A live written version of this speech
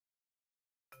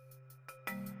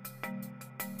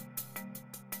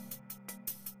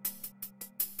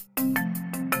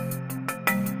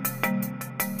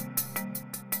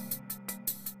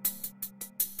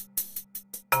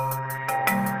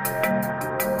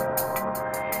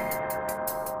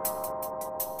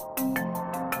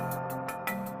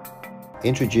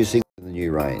Introducing the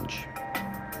new range,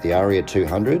 the ARIA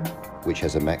 200, which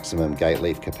has a maximum gate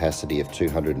leaf capacity of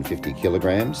 250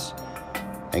 kilograms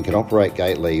and can operate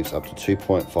gate leaves up to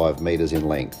 2.5 metres in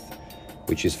length,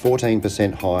 which is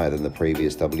 14% higher than the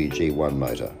previous WG1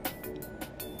 motor.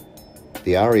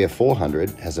 The ARIA 400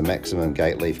 has a maximum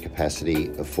gate leaf capacity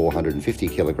of 450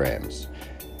 kilograms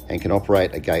and can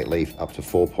operate a gate leaf up to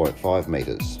 4.5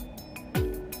 metres.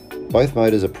 Both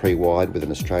motors are pre-wired with an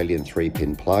Australian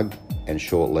 3-pin plug and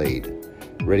short lead,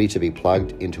 ready to be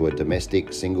plugged into a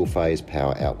domestic single-phase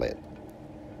power outlet.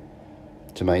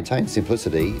 To maintain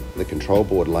simplicity, the control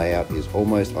board layout is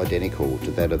almost identical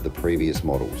to that of the previous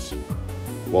models.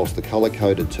 Whilst the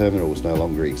colour-coded terminals no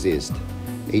longer exist,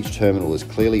 each terminal is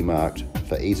clearly marked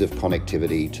for ease of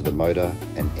connectivity to the motor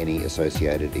and any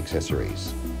associated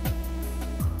accessories.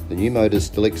 The new motors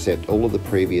still accept all of the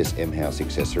previous Mhouse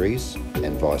accessories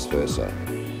and vice versa,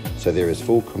 so there is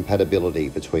full compatibility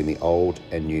between the old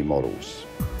and new models.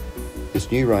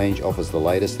 This new range offers the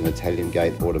latest in Italian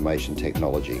gate automation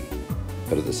technology,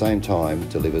 but at the same time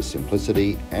delivers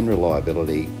simplicity and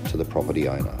reliability to the property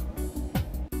owner.